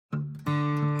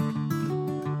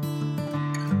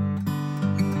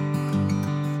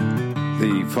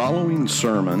The following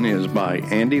sermon is by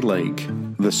Andy Lake,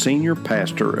 the senior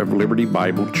pastor of Liberty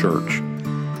Bible Church.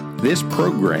 This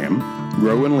program,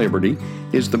 Grow in Liberty,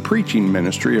 is the preaching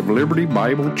ministry of Liberty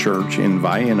Bible Church in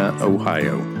Vienna,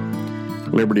 Ohio.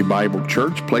 Liberty Bible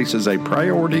Church places a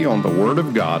priority on the Word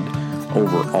of God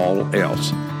over all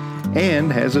else,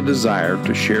 and has a desire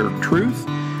to share truth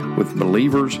with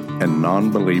believers and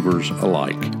non-believers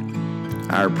alike.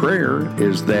 Our prayer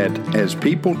is that as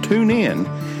people tune in,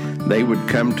 they would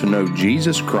come to know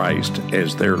Jesus Christ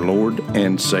as their Lord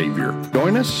and Savior.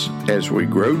 Join us as we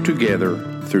grow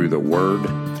together through the Word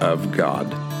of God.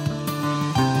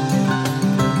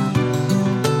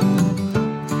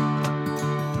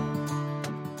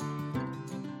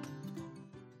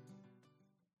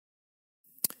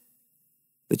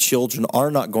 The children are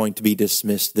not going to be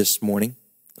dismissed this morning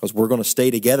because we're going to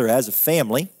stay together as a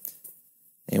family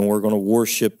and we're going to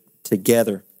worship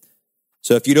together.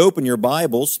 So if you'd open your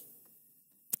Bibles,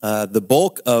 the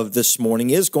bulk of this morning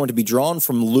is going to be drawn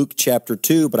from Luke chapter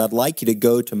 2, but I'd like you to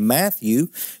go to Matthew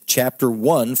chapter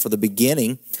 1 for the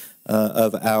beginning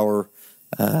of our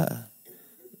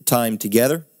time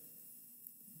together.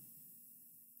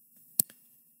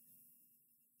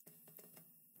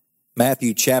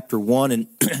 Matthew chapter 1, and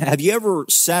have you ever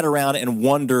sat around and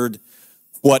wondered,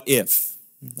 what if?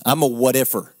 I'm a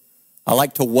what-ifer. I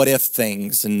like to what-if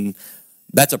things, and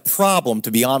that's a problem,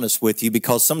 to be honest with you,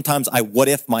 because sometimes I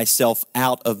what-if myself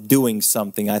out of doing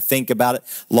something. I think about it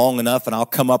long enough, and I'll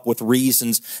come up with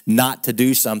reasons not to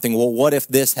do something. Well, what if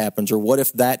this happens, or what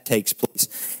if that takes place?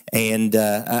 And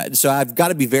so I've got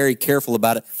to be very careful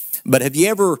about it. But have you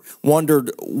ever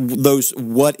wondered those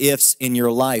what-ifs in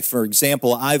your life? For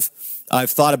example, I've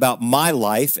thought about my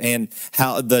life and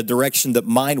how the direction that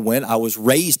mine went. I was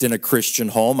raised in a Christian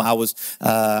home. I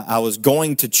was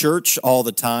going to church all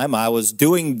the time. I was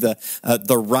doing the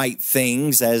right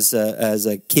things as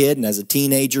a kid and as a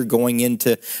teenager, going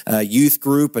into youth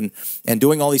group and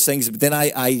doing all these things. But then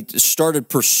I started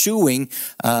pursuing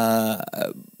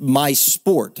my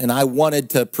sport, and I wanted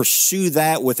to pursue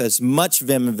that with as much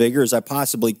vim and vigor as I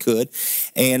possibly could.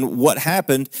 And what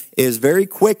happened is very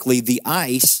quickly the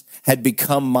ice had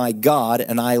become my God,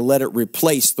 and I let it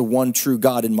replace the one true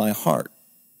God in my heart.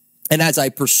 And as I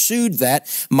pursued that,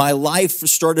 my life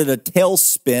started a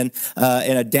tailspin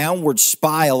and a downward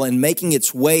spiral, and making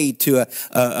its way to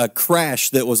a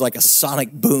crash that was like a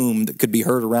sonic boom that could be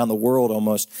heard around the world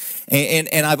almost.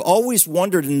 And I've always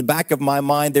wondered in the back of my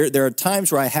mind, there are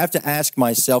times where I have to ask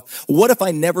myself, what if I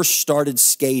never started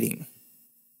skating?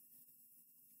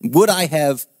 Would I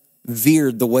have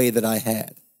veered the way that I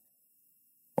had?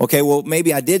 Okay, well,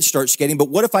 maybe I did start skating, but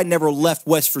what if I never left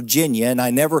West Virginia and I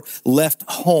never left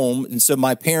home, and so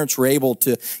my parents were able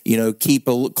to, keep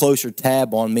a closer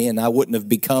tab on me, and I wouldn't have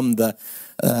become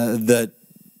the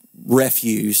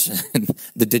refuse and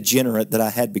the degenerate that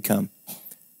I had become?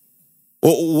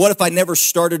 Well, what if I never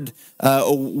started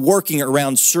working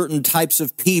around certain types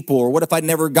of people? Or what if I'd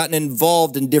never gotten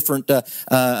involved in different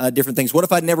things? What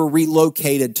if I'd never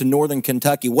relocated to Northern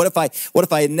Kentucky? What if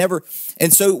I had never?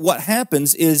 And so what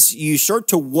happens is you start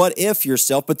to what if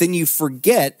yourself, but then you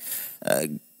forget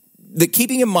that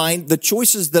keeping in mind the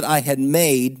choices that I had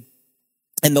made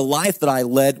and the life that I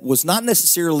led was not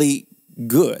necessarily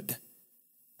good.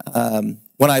 When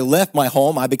I left my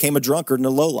home, I became a drunkard and a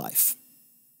lowlife.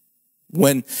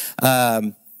 When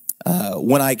I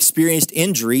experienced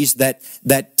injuries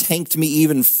that tanked me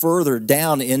even further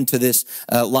down into this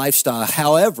lifestyle.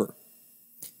 However,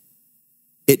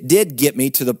 it did get me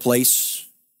to the place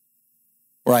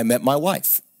where I met my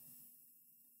wife.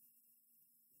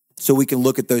 So we can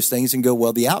look at those things and go,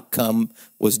 well, the outcome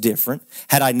was different.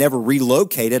 Had I never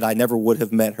relocated, I never would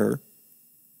have met her.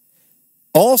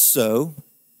 Also,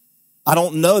 I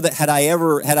don't know that had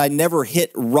I never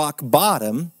hit rock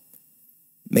bottom,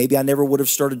 maybe I never would have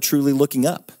started truly looking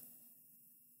up.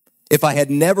 If I had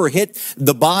never hit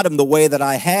the bottom the way that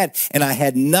I had, and I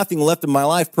had nothing left in my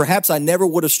life, perhaps I never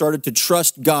would have started to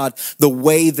trust God the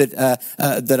way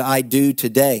that I do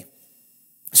today.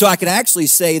 So I can actually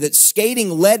say that skating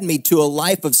led me to a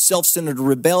life of self-centered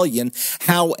rebellion.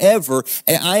 However,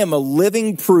 I am a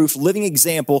living proof, living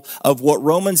example of what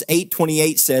Romans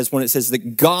 8:28 says when it says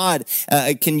that God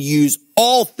can use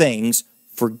all things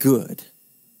for good.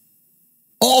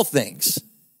 All things.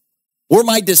 Were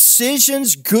my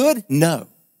decisions good? No.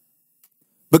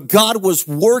 But God was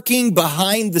working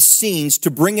behind the scenes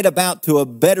to bring it about to a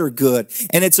better good.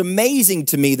 And it's amazing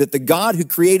to me that the God who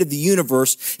created the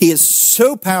universe, He is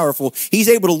so powerful, He's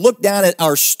able to look down at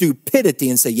our stupidity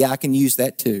and say, yeah, I can use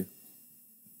that too.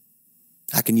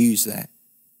 I can use that.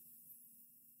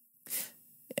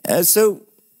 So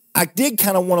I did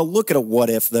kind of want to look at a what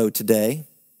if, though, today.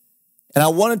 And I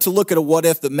wanted to look at a what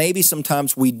if that maybe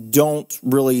sometimes we don't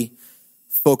really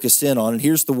focus in on. And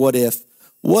here's the what if.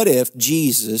 What if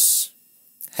Jesus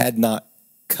had not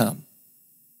come?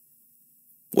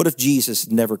 What if Jesus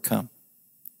had never come?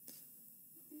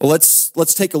 Well,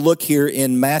 let's take a look here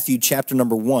in Matthew chapter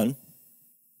number 1.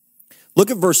 Look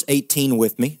at verse 18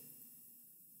 with me.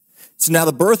 So now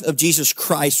the birth of Jesus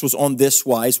Christ was on this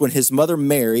wise. When his mother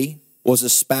Mary was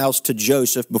espoused to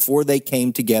Joseph, before they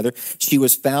came together, she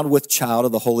was found with child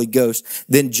of the Holy Ghost.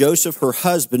 Then Joseph, her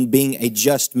husband, being a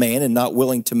just man and not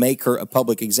willing to make her a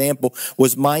public example,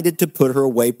 was minded to put her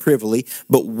away privily.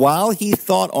 But while he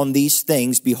thought on these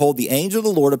things, behold, the angel of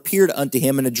the Lord appeared unto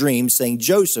him in a dream, saying,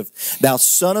 Joseph, thou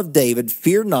son of David,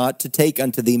 fear not to take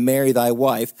unto thee Mary thy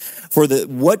wife, for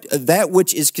that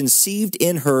which is conceived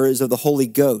in her is of the Holy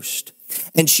Ghost.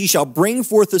 And she shall bring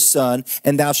forth a son,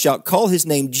 and thou shalt call his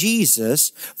name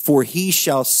Jesus, for he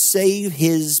shall save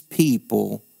his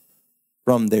people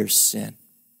from their sin.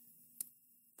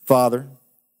 Father,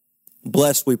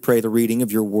 bless, we pray, the reading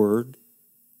of your word.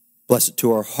 Bless it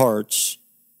to our hearts.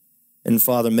 And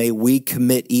Father, may we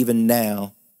commit even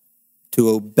now to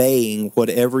obeying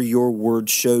whatever your word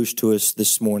shows to us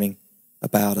this morning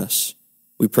about us.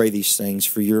 We pray these things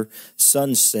for your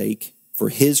Son's sake, for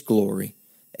his glory.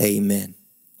 Amen.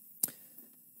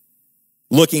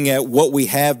 Looking at what we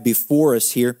have before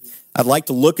us here, I'd like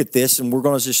to look at this, and we're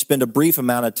going to just spend a brief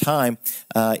amount of time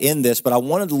in this, but I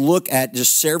wanted to look at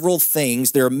just several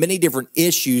things. There are many different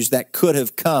issues that could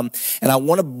have come, and I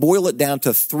want to boil it down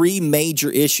to three major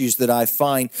issues that I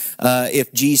find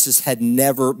if Jesus had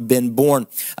never been born.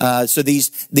 So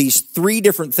these three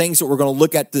different things that we're going to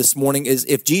look at this morning is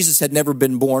if Jesus had never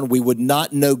been born, we would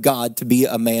not know God to be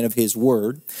a man of his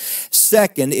word.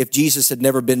 Second, if Jesus had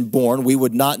never been born, we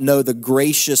would not know the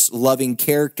gracious, loving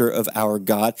character of our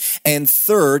God. And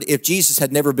third, if Jesus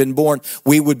had never been born,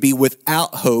 we would be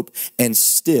without hope and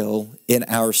still in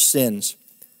our sins.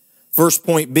 First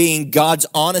point being, God's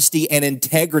honesty and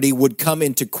integrity would come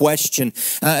into question.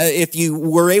 If you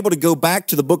were able to go back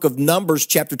to the book of Numbers,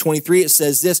 chapter 23, it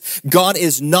says this: God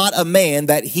is not a man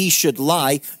that he should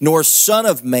lie, nor son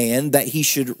of man that he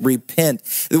should repent.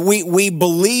 We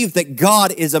believe that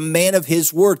God is a man of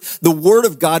his word. The word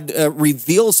of God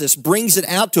reveals this, brings it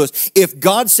out to us. If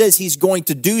God says he's going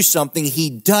to do something, he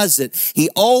does it. He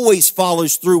always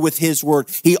follows through with his word.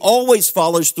 He always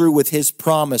follows through with his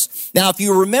promise. Now, if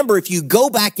you remember, if you go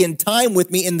back in time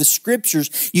with me in the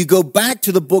scriptures, you go back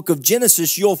to the book of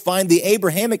Genesis, you'll find the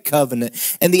Abrahamic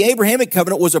covenant. And the Abrahamic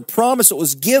covenant was a promise that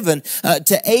was given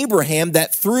to Abraham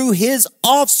that through his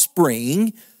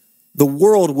offspring, the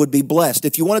world would be blessed.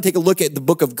 If you want to take a look at the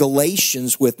book of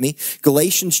Galatians with me,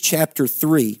 Galatians chapter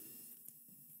 3.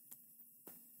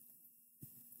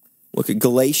 Look at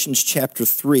Galatians chapter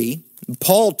 3.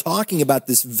 Paul, talking about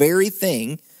this very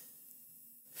thing,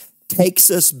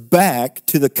 takes us back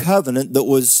to the covenant that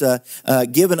was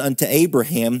given unto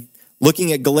Abraham.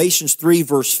 Looking at Galatians 3,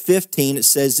 verse 15, it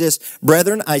says this: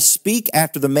 Brethren, I speak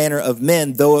after the manner of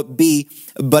men, though it be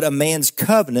but a man's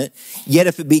covenant, yet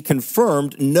if it be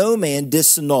confirmed, no man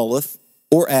disannulleth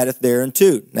or addeth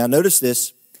thereunto. Now notice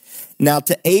this. Now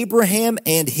to Abraham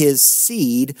and his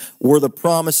seed were the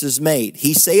promises made.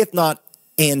 He saith not,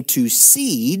 and to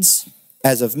seeds,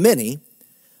 as of many,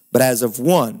 but as of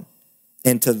one,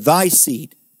 and to thy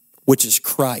seed, which is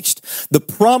Christ. The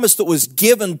promise that was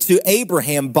given to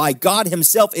Abraham by God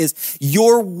himself is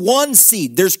your one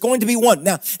seed. There's going to be one.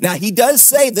 Now he does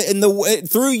say that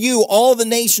through you all the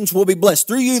nations will be blessed.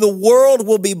 Through you the world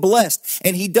will be blessed.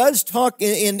 And he does talk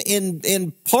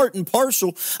in part and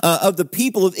parcel of the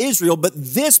people of Israel. But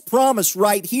this promise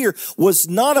right here was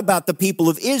not about the people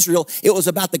of Israel. It was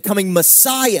about the coming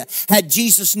Messiah. Had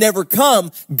Jesus never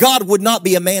come, God would not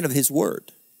be a man of his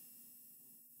word.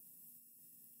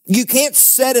 You can't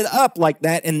set it up like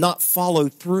that and not follow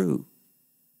through.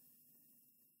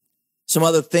 Some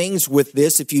other things with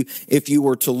this, if you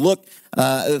were to look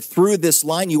through this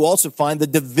line, you also find the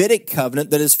Davidic covenant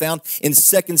that is found in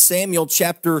 2 Samuel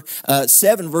chapter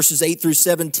 7, verses 8 through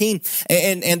 17.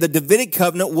 And the Davidic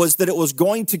covenant was that it was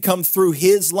going to come through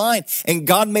his line. And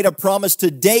God made a promise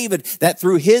to David that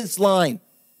through his line,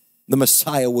 the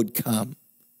Messiah would come.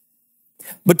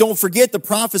 But don't forget the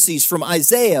prophecies from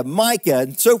Isaiah, Micah,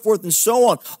 and so forth and so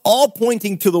on, all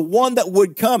pointing to the one that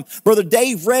would come. Brother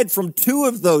Dave read from two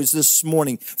of those this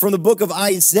morning from the book of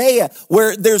Isaiah,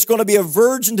 where there's going to be a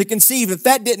virgin to conceive. If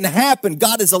that didn't happen,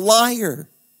 God is a liar.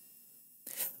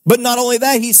 But not only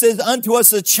that, he says, unto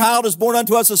us a child is born,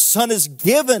 unto us a son is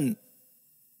given.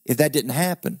 If that didn't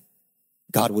happen,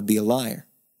 God would be a liar.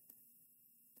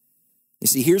 You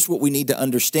see, here's what we need to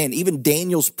understand. Even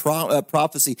Daniel's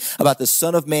prophecy about the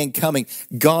Son of Man coming,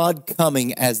 God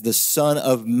coming as the Son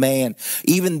of Man,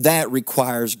 even that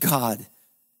requires God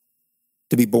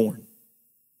to be born.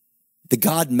 The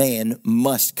God-man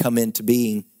must come into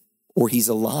being or he's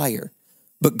a liar.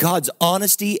 But God's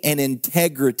honesty and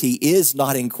integrity is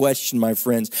not in question, my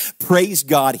friends. Praise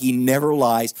God, he never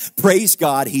lies. Praise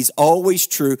God, he's always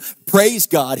true. Praise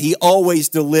God, he always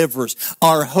delivers.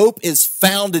 Our hope is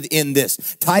founded in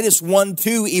this. Titus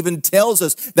 1:2 even tells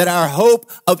us that our hope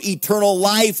of eternal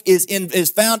life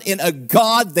is found in a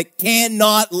God that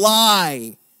cannot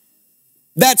lie.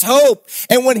 That's hope.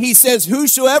 And when he says,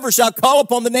 whosoever shall call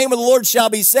upon the name of the Lord shall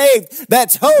be saved,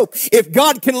 that's hope. If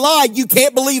God can lie, you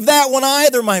can't believe that one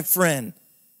either, my friend.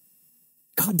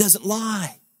 God doesn't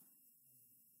lie.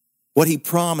 What he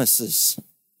promises,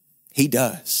 he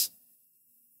does.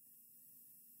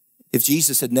 If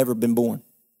Jesus had never been born,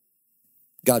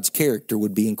 God's character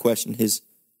would be in question. His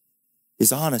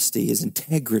honesty, his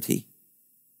integrity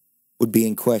would be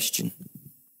in question.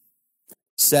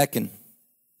 Second,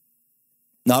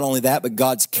 not only that, but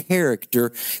God's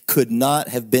character could not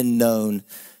have been known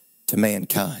to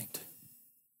mankind.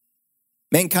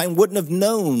 Mankind wouldn't have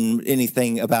known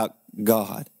anything about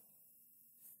God.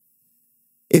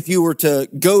 If you were to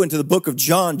go into the book of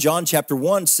John, John chapter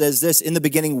 1 says this, in the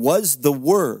beginning was the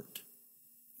Word.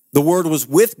 The Word was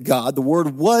with God. The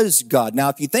Word was God. Now,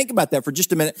 if you think about that for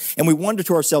just a minute and we wonder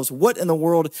to ourselves, what in the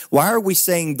world, why are we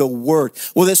saying the Word?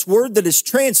 Well, this word that is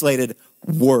translated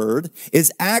word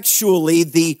is actually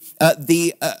the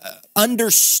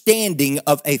understanding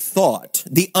of a thought,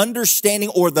 the understanding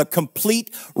or the complete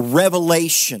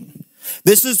revelation.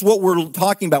 This is what we're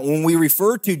talking about when we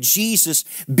refer to Jesus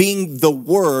being the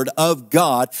Word of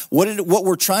God. What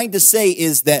we're trying to say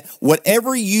is that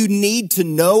whatever you need to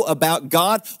know about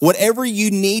God, whatever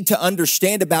you need to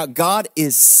understand about God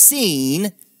is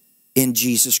seen in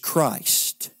Jesus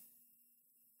Christ.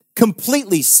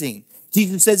 Completely seen.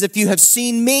 Jesus says, if you have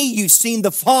seen me, you've seen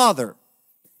the Father.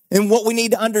 And what we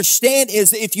need to understand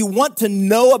is that if you want to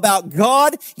know about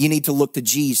God, you need to look to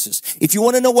Jesus. If you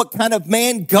want to know what kind of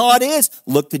man God is,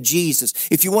 look to Jesus.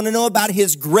 If you want to know about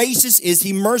his graces, is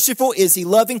he merciful? Is he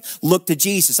loving? Look to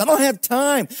Jesus. I don't have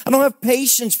time. I don't have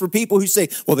patience for people who say,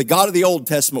 well, the God of the Old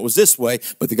Testament was this way,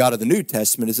 but the God of the New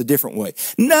Testament is a different way.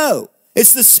 No,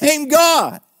 it's the same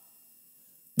God.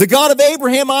 The God of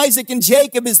Abraham, Isaac, and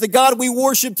Jacob is the God we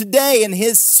worship today, and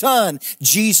his son,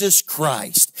 Jesus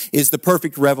Christ, is the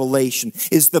perfect revelation,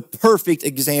 is the perfect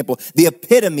example, the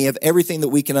epitome of everything that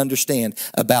we can understand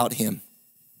about him.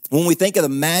 When we think of the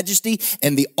majesty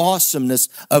and the awesomeness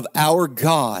of our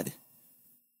God,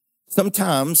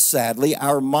 sometimes, sadly,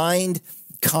 our mind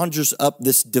conjures up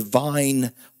this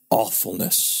divine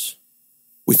awfulness.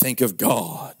 We think of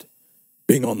God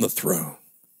being on the throne.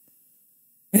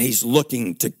 And he's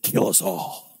looking to kill us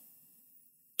all,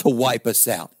 to wipe us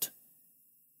out.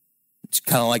 It's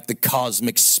kind of like the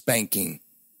cosmic spanking.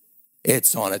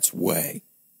 It's on its way.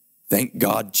 Thank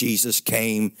God Jesus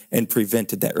came and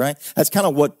prevented that, right? That's kind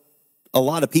of what a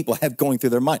lot of people have going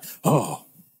through their mind. Oh,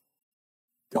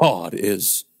 God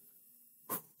is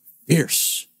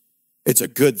fierce. It's a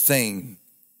good thing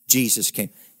Jesus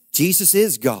came. Jesus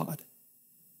is God.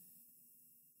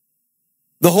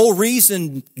 The whole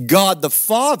reason God the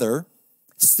Father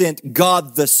sent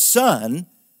God the Son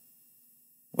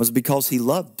was because he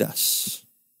loved us.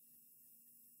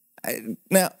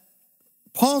 Now,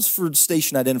 pause for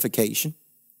station identification.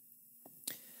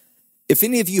 If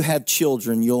any of you have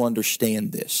children, you'll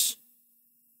understand this.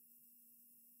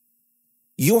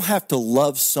 You'll have to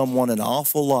love someone an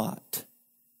awful lot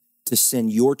to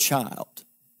send your child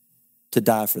to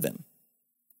die for them.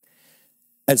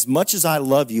 As much as I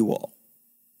love you all,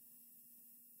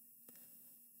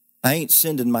 I ain't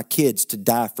sending my kids to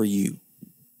die for you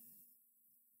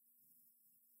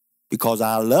because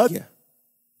I love you.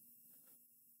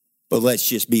 But let's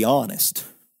just be honest.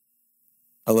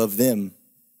 I love them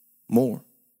more.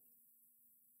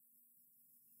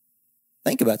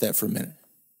 Think about that for a minute.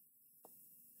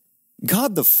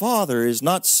 God the Father is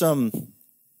not some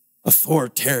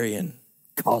authoritarian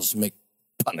cosmic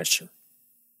punisher.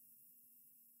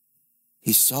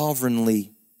 He's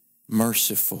sovereignly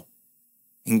merciful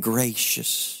and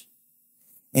gracious.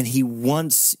 And he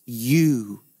wants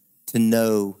you to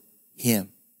know him.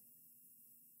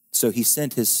 So he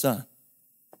sent his son,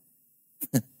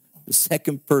 the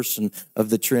second person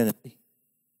of the Trinity,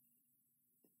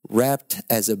 wrapped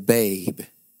as a babe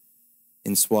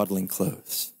in swaddling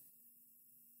clothes.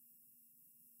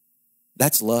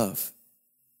 That's love.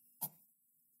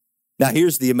 Now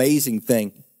here's the amazing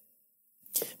thing.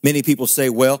 Many people say,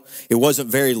 well, it wasn't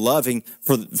very loving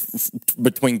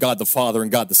between God the Father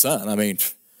and God the Son. I mean,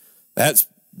 that's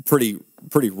pretty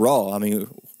raw. I mean,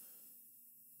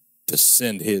 to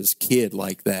send his kid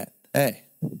like that. Hey,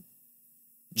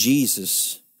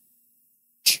 Jesus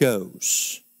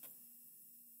chose.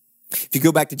 If you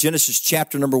go back to Genesis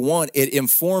chapter number 1, it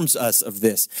informs us of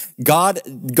this. God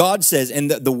says, and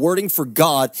the wording for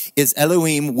God is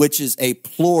Elohim, which is a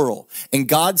plural. And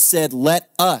God said, let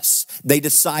us. They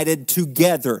decided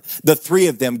together, the three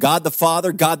of them, God the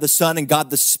Father, God the Son, and God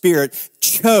the Spirit,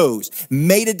 chose,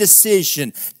 made a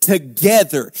decision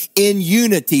together in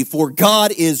unity, for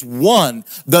God is one.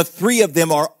 The three of them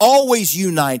are always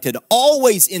united,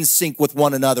 always in sync with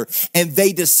one another. And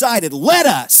they decided, let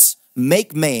us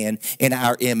make man in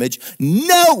our image,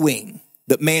 knowing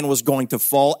that man was going to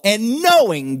fall and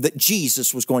knowing that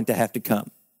Jesus was going to have to come.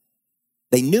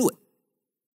 They knew it.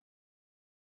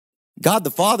 God the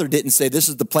Father didn't say, this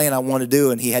is the plan I want to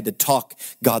do, and he had to talk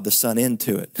God the Son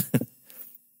into it.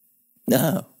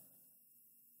 No.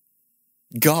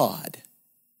 God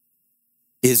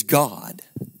is God.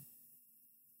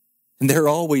 And they're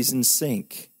always in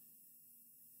sync.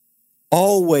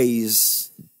 Always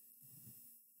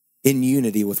in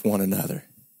unity with one another.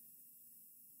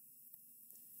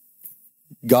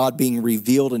 God being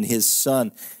revealed in his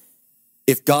Son.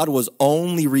 If God was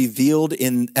only revealed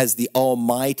as the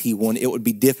Almighty One, it would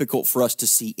be difficult for us to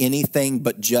see anything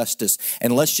but justice.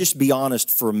 And let's just be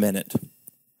honest for a minute.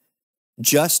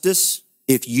 Justice,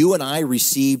 if you and I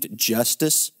received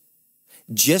justice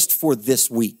just for this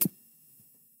week,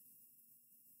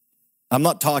 I'm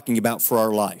not talking about for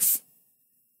our life,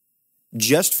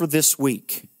 just for this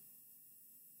week.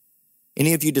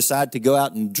 Any of you decide to go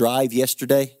out and drive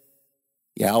yesterday?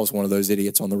 Yeah, I was one of those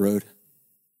idiots on the road.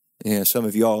 Yeah, some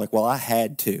of you all are like, well, I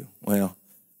had to. Well,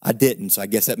 I didn't, so I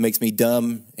guess that makes me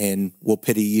dumb and will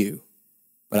pity you.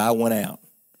 But I went out.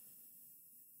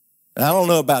 And I don't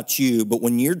know about you, but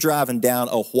when you're driving down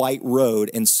a white road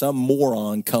and some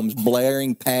moron comes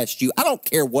blaring past you, I don't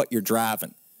care what you're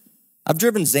driving. I've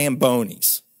driven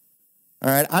Zambonis. All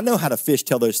right, I know how to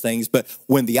fishtail those things, but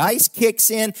when the ice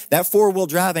kicks in, that four-wheel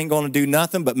drive ain't going to do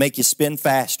nothing but make you spin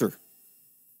faster.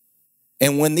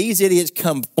 And when these idiots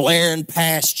come blaring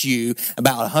past you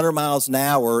about 100 miles an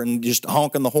hour and just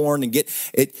honking the horn and get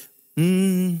it,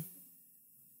 it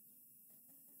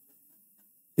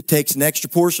takes an extra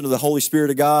portion of the Holy Spirit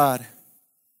of God.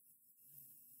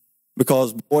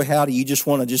 Because, boy, howdy, you just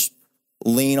want to just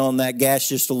lean on that gas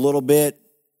just a little bit.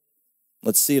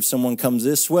 Let's see if someone comes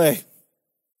this way.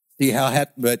 See how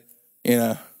happy, but,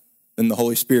 then the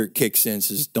Holy Spirit kicks in and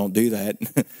says, don't do that.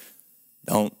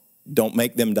 Don't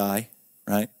make them die,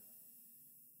 right?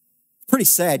 Pretty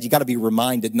sad. You got to be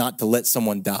reminded not to let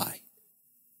someone die.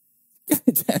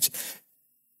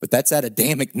 But that's out of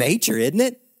Adamic nature, isn't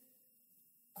it?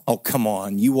 Oh, come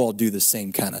on. You all do the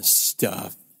same kind of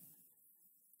stuff.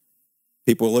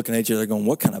 People are looking at you, they're going,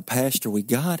 what kind of pastor we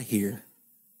got here?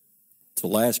 It's the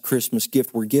last Christmas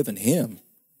gift we're giving him.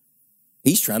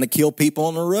 He's trying to kill people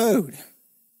on the road.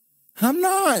 I'm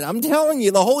not. I'm telling you,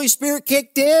 the Holy Spirit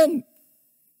kicked in.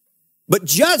 But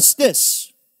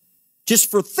justice,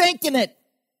 just for thinking it,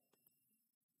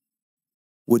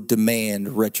 would demand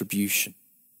retribution.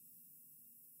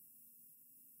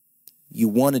 You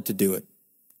wanted to do it.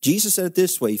 Jesus said it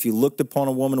this way, if you looked upon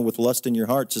a woman with lust in your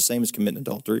heart, it's the same as committing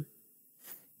adultery.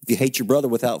 If you hate your brother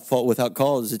without fault, without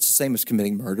cause, it's the same as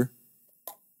committing murder.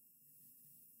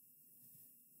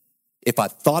 If I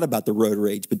thought about the road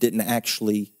rage but didn't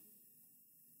actually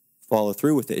follow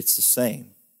through with it, it's the same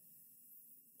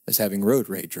as having road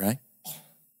rage, right?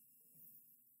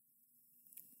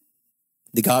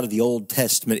 The God of the Old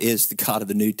Testament is the God of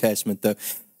the New Testament, though.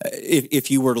 If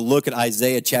you were to look at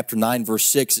Isaiah chapter 9, verse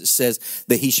 6, it says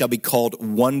that he shall be called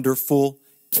Wonderful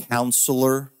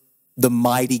Counselor, the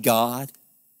Mighty God,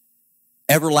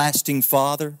 Everlasting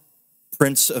Father,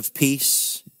 Prince of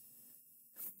Peace.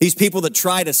 These people that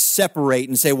try to separate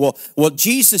and say, well,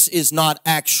 Jesus is not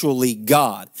actually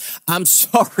God. I'm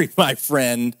sorry, my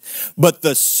friend, but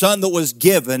the son that was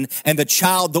given and the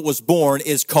child that was born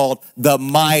is called the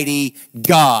mighty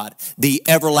God, the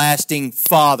everlasting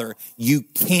Father. You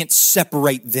can't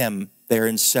separate them. They're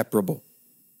inseparable.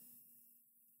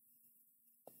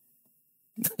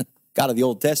 God of the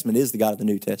Old Testament is the God of the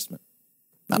New Testament.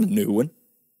 Not a new one.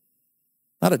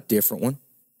 Not a different one.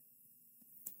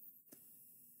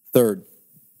 Third,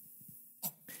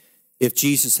 if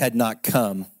Jesus had not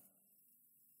come,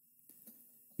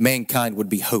 mankind would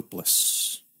be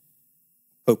hopeless.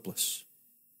 Hopeless.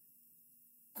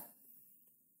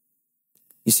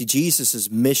 You see,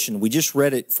 Jesus' mission, we just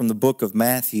read it from the book of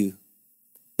Matthew.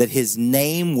 that his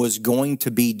name was going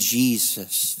to be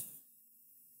Jesus.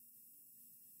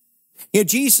 You know,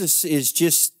 Jesus is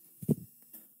just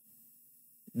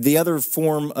the other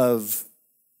form of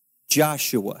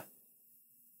Joshua.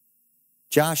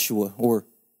 Joshua, or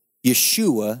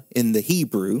Yeshua in the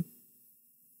Hebrew,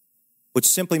 which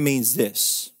simply means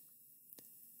this: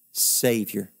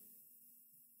 Savior.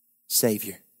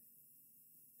 Savior.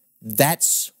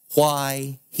 That's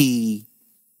why he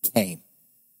came.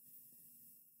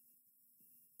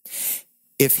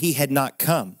 If he had not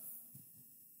come,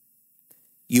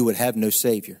 you would have no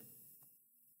Savior.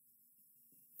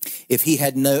 If he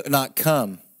had not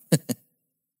come,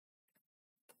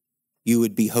 you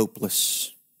would be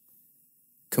hopeless.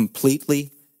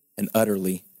 Completely and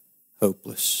utterly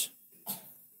hopeless.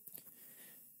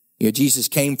 You know, Jesus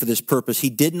came for this purpose. He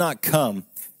did not come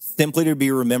simply to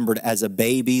be remembered as a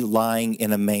baby lying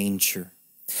in a manger.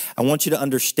 I want you to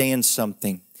understand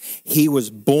something. He was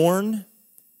born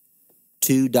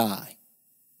to die.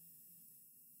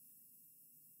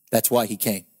 That's why he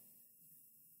came.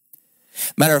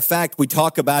 Matter of fact, we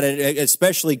talk about it,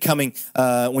 especially coming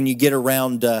when you get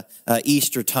around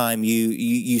Easter time.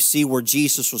 You see where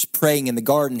Jesus was praying in the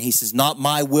garden. He says, "Not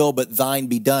my will, but thine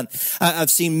be done."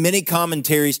 I've seen many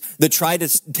commentaries that try to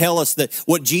tell us that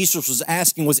what Jesus was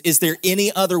asking was, is there any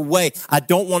other way? I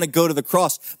don't want to go to the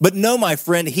cross. But no, my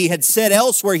friend, he had said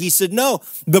elsewhere, he said, no,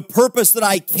 the purpose that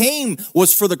I came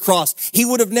was for the cross. He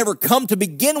would have never come to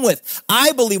begin with.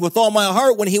 I believe with all my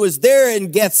heart when he was there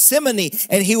in Gethsemane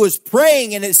and he was praying,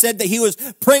 and it said that he was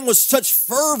praying with such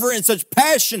fervor and such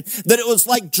passion that it was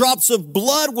like drops of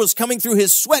blood was coming through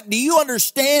his sweat. Do you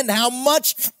understand how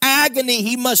much agony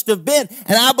he must have been?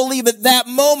 And I believe at that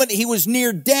moment he was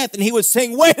near death and he was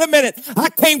saying, wait a minute, I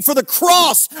came for the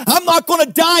cross. I'm not going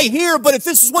to die here, but if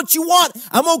this is what you want,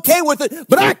 I'm okay with it.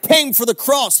 But I came for the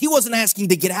cross. He wasn't asking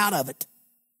to get out of it.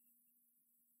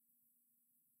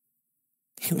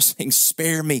 He was saying,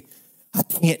 spare me. I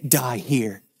can't die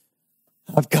here.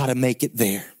 I've got to make it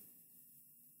there.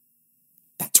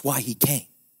 That's why he came.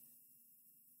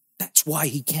 That's why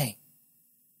he came.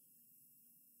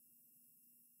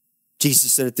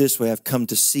 Jesus said it this way: I've come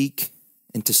to seek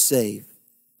and to save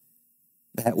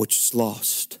that which is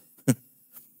lost.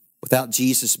 Without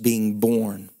Jesus being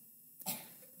born,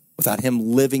 without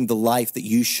him living the life that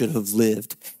you should have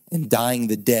lived and dying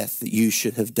the death that you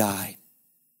should have died,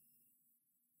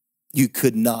 you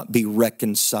could not be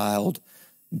reconciled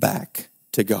back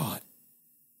to God.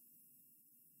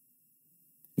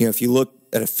 You know, if you look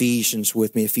at Ephesians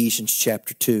with me, Ephesians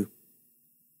chapter 2.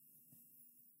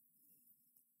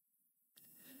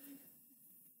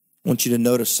 I want you to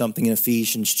notice something in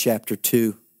Ephesians chapter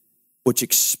 2, which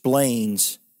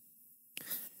explains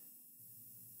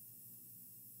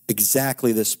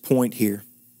exactly this point here.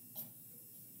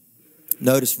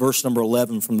 Notice verse number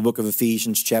 11 from the book of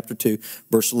Ephesians chapter 2,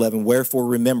 verse 11. Wherefore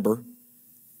remember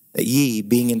that ye,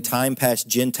 being in time past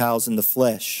Gentiles in the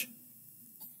flesh,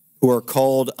 who are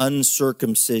called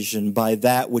uncircumcision by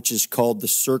that which is called the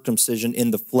circumcision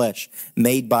in the flesh,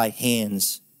 made by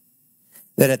hands,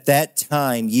 that at that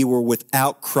time ye were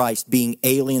without Christ, being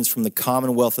aliens from the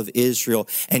commonwealth of Israel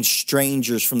and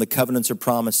strangers from the covenants of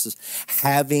promises,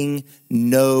 having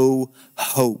no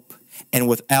hope and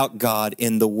without God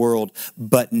in the world.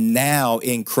 But now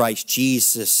in Christ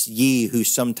Jesus, ye who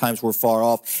sometimes were far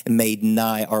off and made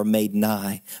nigh are made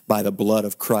nigh by the blood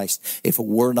of Christ. If it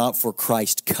were not for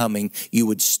Christ coming, you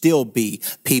would still be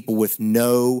people with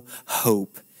no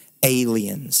hope,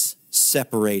 aliens,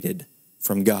 separated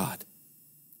from God,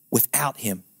 without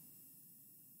him.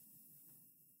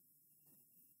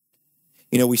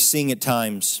 You know, we sing at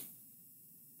times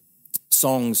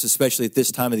songs, especially at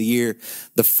this time of the year,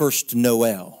 the first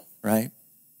Noel, right?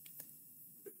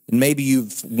 And maybe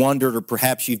you've wondered, or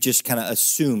perhaps you've just kind of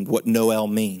assumed what Noel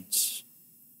means.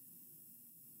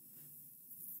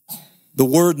 The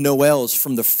word Noel is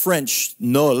from the French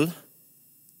Noël,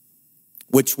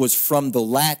 which was from the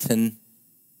Latin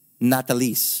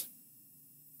natalis.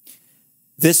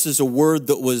 This is a word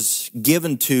that was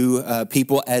given to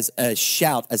people as a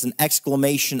shout, as an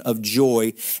exclamation of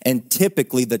joy, and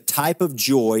typically the type of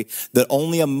joy that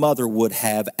only a mother would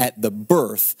have at the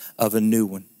birth of a new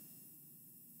one.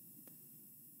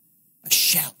 A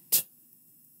shout,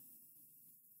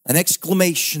 an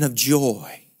exclamation of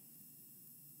joy.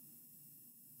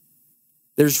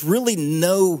 There's really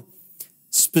no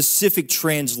specific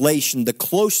translation. The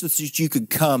closest that you could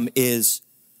come is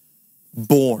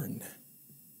born.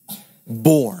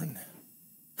 Born.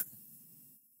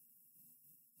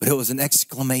 But it was an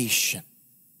exclamation.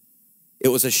 It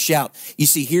was a shout. You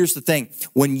see, here's the thing.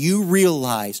 When you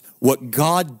realize what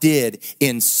God did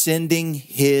in sending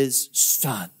his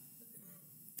son,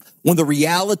 when the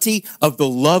reality of the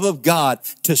love of God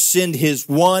to send his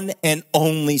one and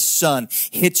only son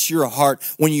hits your heart,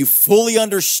 when you fully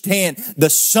understand the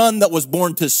son that was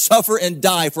born to suffer and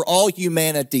die for all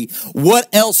humanity, what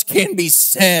else can be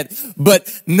said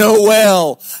but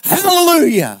Noel?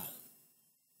 Hallelujah.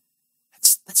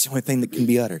 That's the only thing that can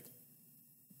be uttered.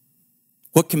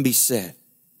 What can be said?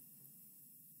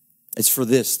 It's for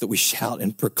this that we shout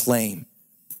and proclaim,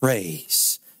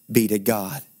 praise be to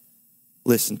God.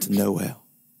 Listen to Noel.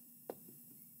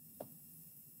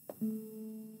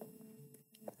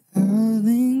 All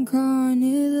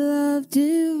incarnate love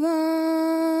divine,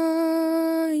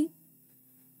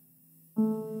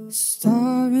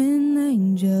 star and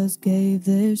angels gave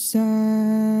their sign.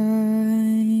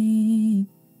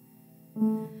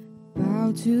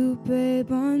 Bow to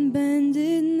babe on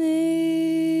bended knee,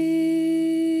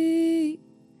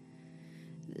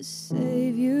 the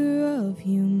Savior of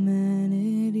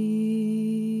humanity.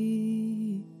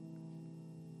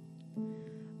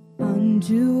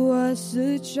 Unto us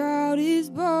a child is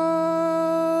born,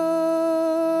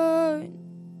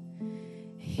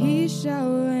 he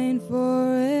shall reign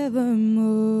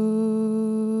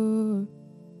forevermore.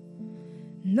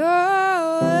 Noel,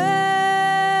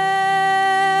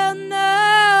 Noel,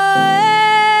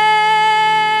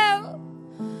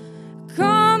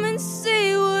 come and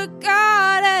see what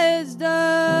God has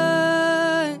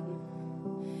done.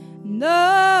 Noel,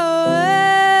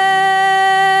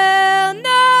 Noel,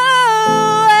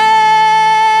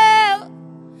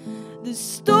 the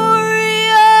story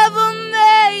of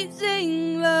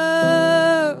amazing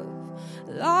love,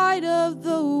 light of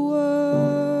the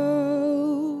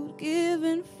world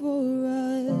given for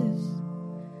us.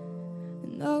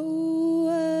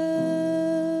 Noel,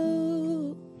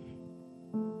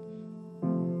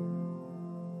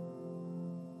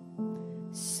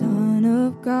 Son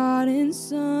of God and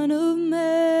Son of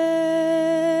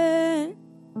Man,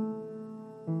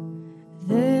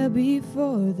 there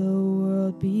before the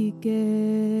world began,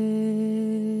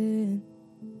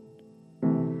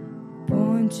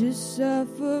 born to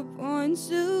suffer, born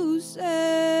to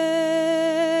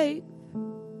save,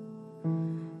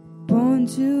 born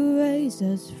to raise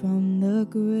us from the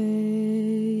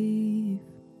grave.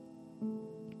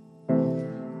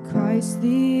 Christ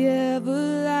the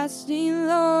everlasting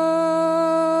Lord,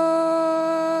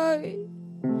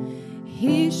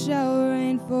 he shall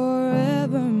reign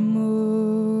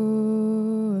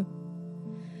forevermore.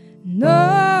 Noel,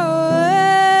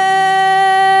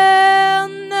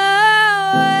 Noel,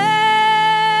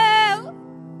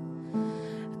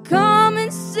 come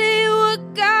and see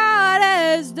what God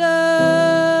has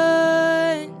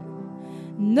done.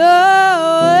 Noel,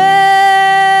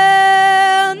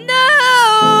 Noel,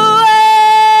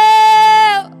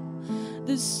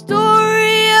 the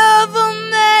story of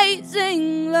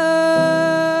amazing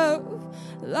love,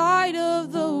 light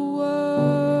of the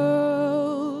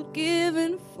world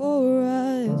given for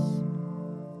us.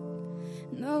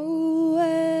 Noel,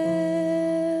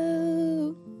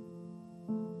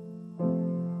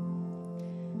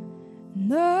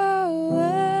 Noel,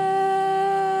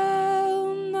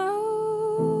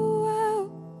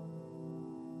 Noel,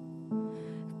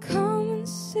 come and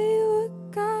see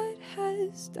what God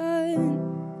has done.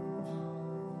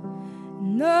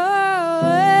 Noel,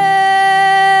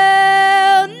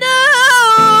 Noel,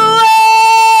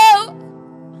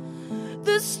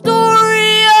 the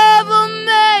story of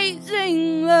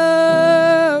amazing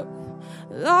love,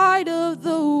 light of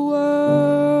the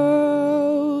world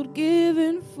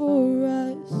given for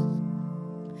us,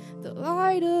 the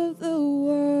light of the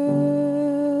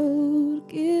world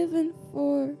given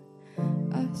for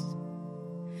us.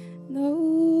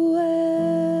 Noel.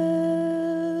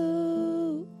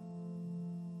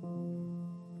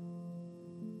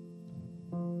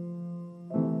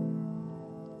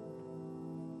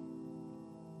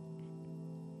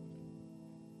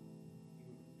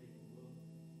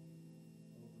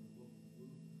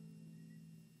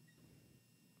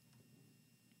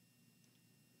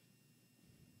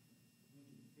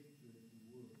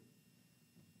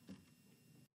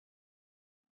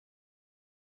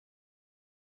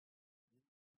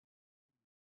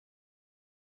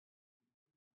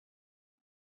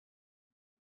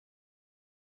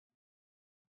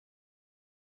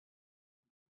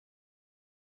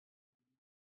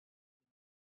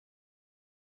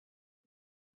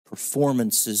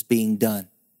 Performances being done.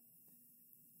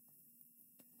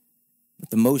 But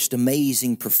the most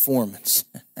amazing performance,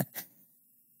 the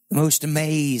most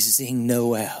amazing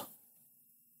Noel,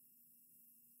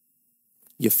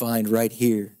 you find right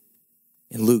here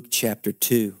in Luke chapter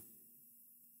 2.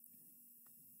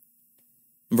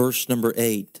 Verse number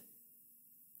 8.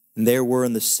 And there were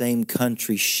in the same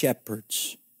country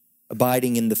shepherds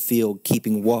abiding in the field,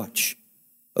 keeping watch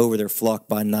over their flock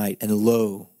by night. And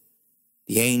lo,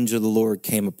 the angel of the Lord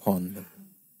came upon them.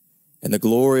 And the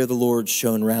glory of the Lord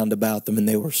shone round about them, and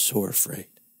they were sore afraid.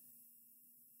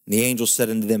 And the angel said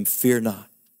unto them, Fear not,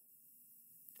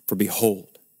 for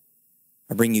behold,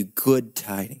 I bring you good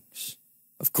tidings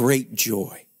of great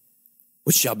joy,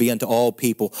 which shall be unto all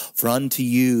people. For unto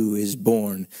you is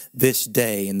born this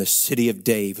day in the city of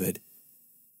David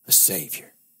a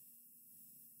Savior.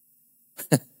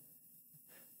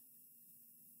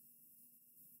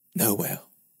 Noel.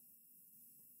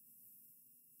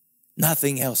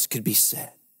 Nothing else could be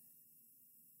said.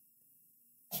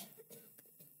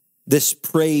 This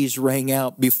praise rang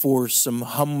out before some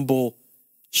humble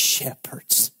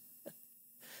shepherds.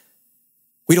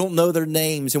 We don't know their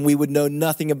names, and we would know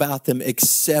nothing about them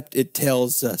except it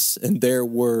tells us, and there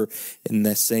were in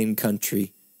that same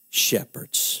country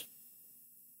shepherds.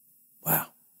 Wow.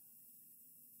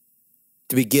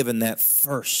 To be given that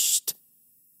first,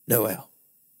 Noel,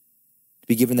 to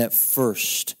be given that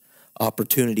first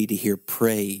opportunity to hear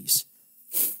praise.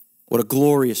 What a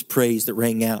glorious praise that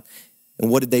rang out.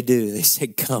 And what did they do? They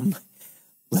said, Come,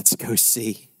 let's go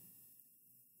see.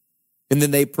 And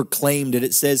then they proclaimed it.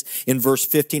 It says in verse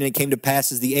 15, and it came to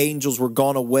pass as the angels were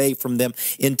gone away from them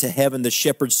into heaven, the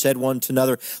shepherds said one to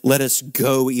another, Let us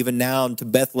go even now unto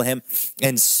Bethlehem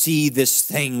and see this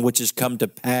thing which is come to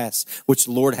pass, which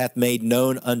the Lord hath made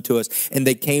known unto us. And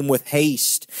they came with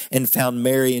haste and found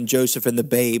Mary and Joseph and the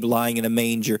babe lying in a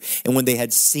manger. And when they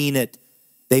had seen it,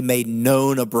 they made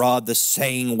known abroad the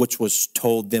saying which was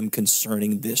told them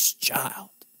concerning this child.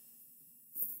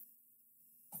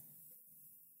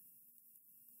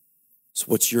 So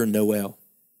what's your Noel?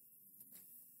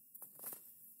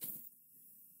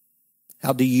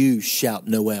 How do you shout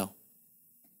Noel?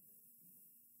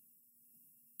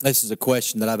 This is a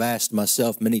question that I've asked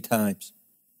myself many times.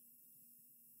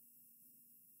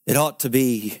 It ought to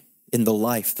be in the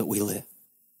life that we live.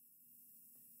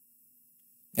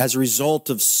 As a result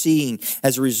of seeing,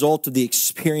 as a result of the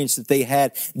experience that they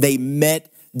had, they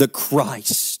met the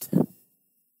Christ.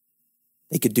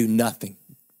 They could do nothing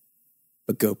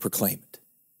but go proclaim it.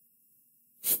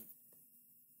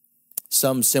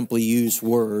 Some simply use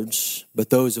words, but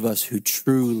those of us who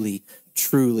truly,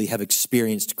 truly have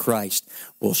experienced Christ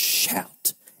will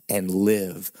shout and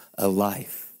live a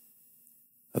life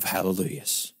of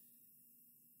hallelujahs.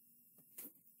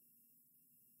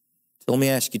 So let me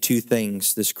ask you two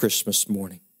things this Christmas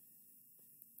morning.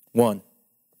 One,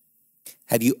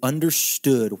 have you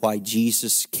understood why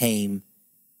Jesus came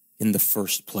in the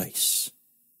first place?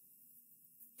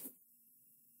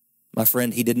 My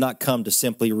friend, he did not come to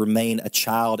simply remain a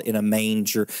child in a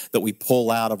manger that we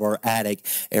pull out of our attic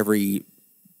every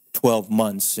 12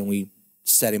 months and we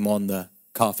set him on the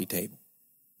coffee table.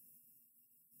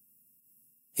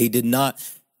 He did not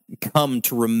come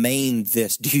to remain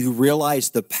this. Do you realize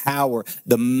the power,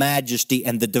 the majesty,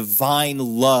 and the divine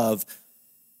love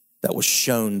that was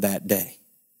shown that day?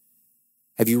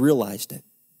 Have you realized it?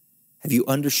 Have you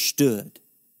understood?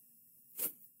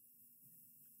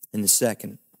 And the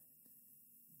second,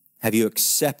 have you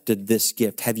accepted this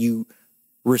gift? Have you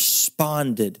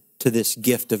responded to this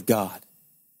gift of God?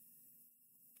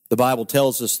 The Bible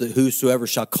tells us that whosoever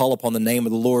shall call upon the name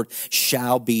of the Lord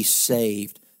shall be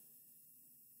saved.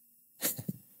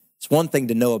 It's one thing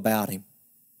to know about him.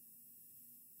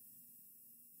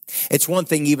 It's one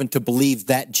thing even to believe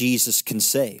that Jesus can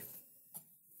save.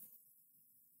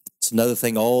 It's another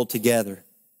thing altogether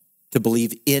to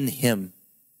believe in him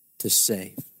to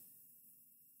save.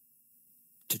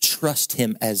 To trust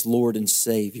him as Lord and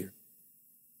Savior.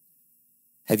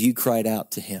 Have you cried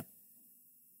out to him?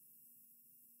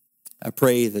 I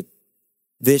pray that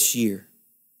this year,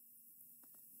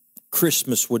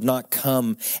 Christmas would not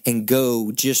come and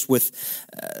go just with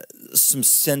some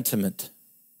sentiment.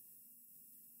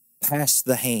 Pass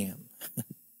the ham.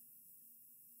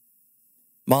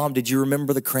 Mom, did you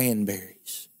remember the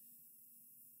cranberries?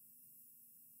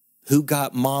 Who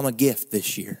got Mom a gift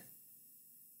this year?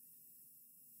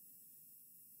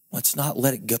 Let's not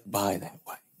let it go by that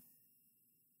way.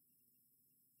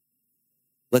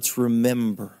 Let's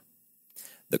remember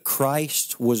that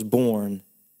Christ was born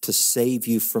to save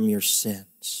you from your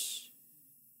sins,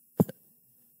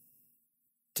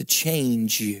 to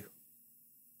change you,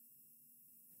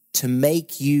 to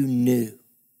make you new.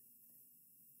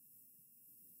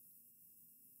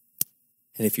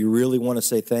 And if you really want to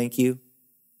say thank you,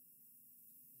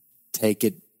 take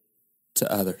it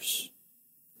to others.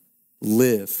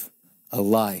 live a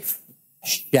life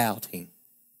shouting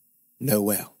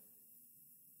Noel.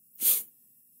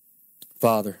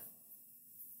 Father,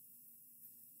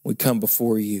 we come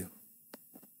before you,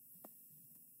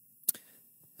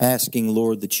 asking,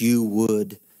 Lord, that you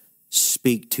would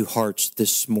speak to hearts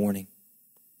this morning.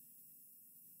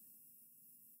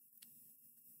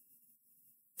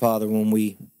 Father, when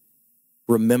we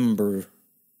remember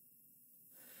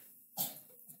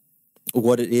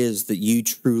what it is that you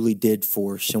truly did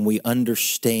for us, and we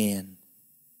understand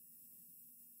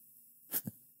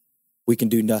we can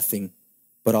do nothing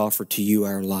but offer to you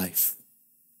our life.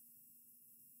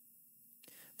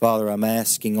 Father, I'm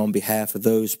asking on behalf of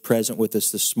those present with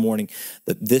us this morning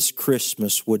that this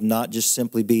Christmas would not just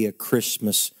simply be a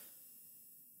Christmas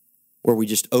where we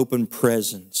just open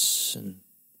presents and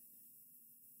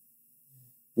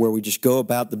where we just go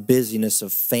about the busyness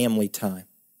of family time.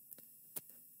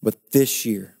 But this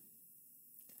year,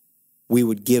 we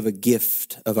would give a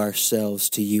gift of ourselves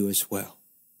to you as well.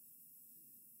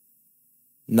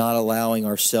 Not allowing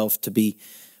ourselves to be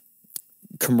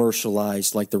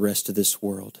commercialized like the rest of this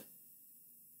world.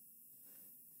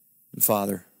 And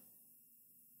Father,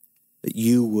 that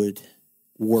you would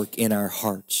work in our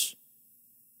hearts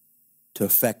to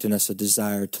effect in us a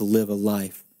desire to live a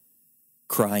life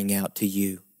crying out to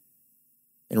you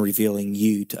and revealing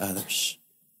you to others.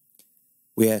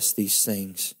 We ask these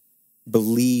things,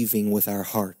 believing with our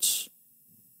hearts,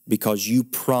 because you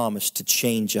promised to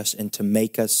change us and to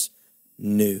make us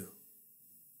new.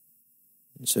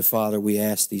 And so, Father, we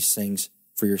ask these things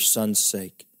for your Son's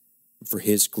sake, and for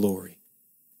his glory.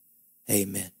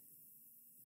 Amen.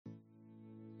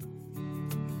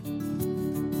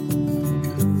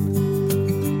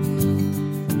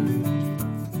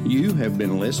 You have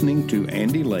been listening to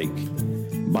Andy Lake,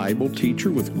 Bible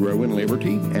teacher with Grow in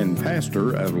Liberty and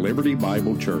pastor of Liberty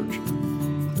Bible Church.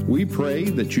 We pray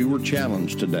that you were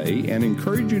challenged today and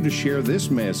encourage you to share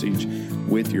this message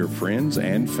with your friends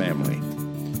and family.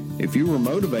 If you were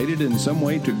motivated in some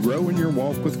way to grow in your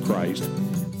walk with Christ,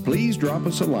 please drop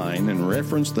us a line and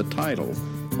reference the title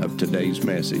of today's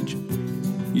message.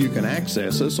 You can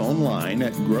access us online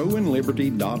at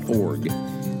growinliberty.org.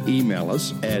 Email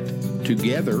us at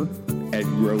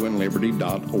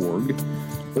together@growinliberty.org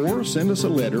or send us a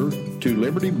letter to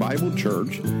Liberty Bible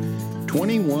Church,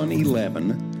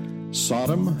 2111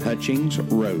 Sodom Hutchings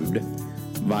Road,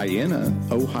 Vienna,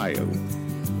 Ohio,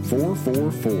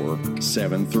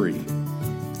 44473.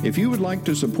 If you would like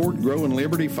to support Grow in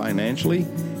Liberty financially,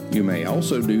 you may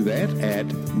also do that at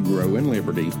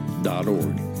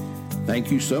growinliberty.org.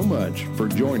 Thank you so much for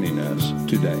joining us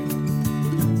today.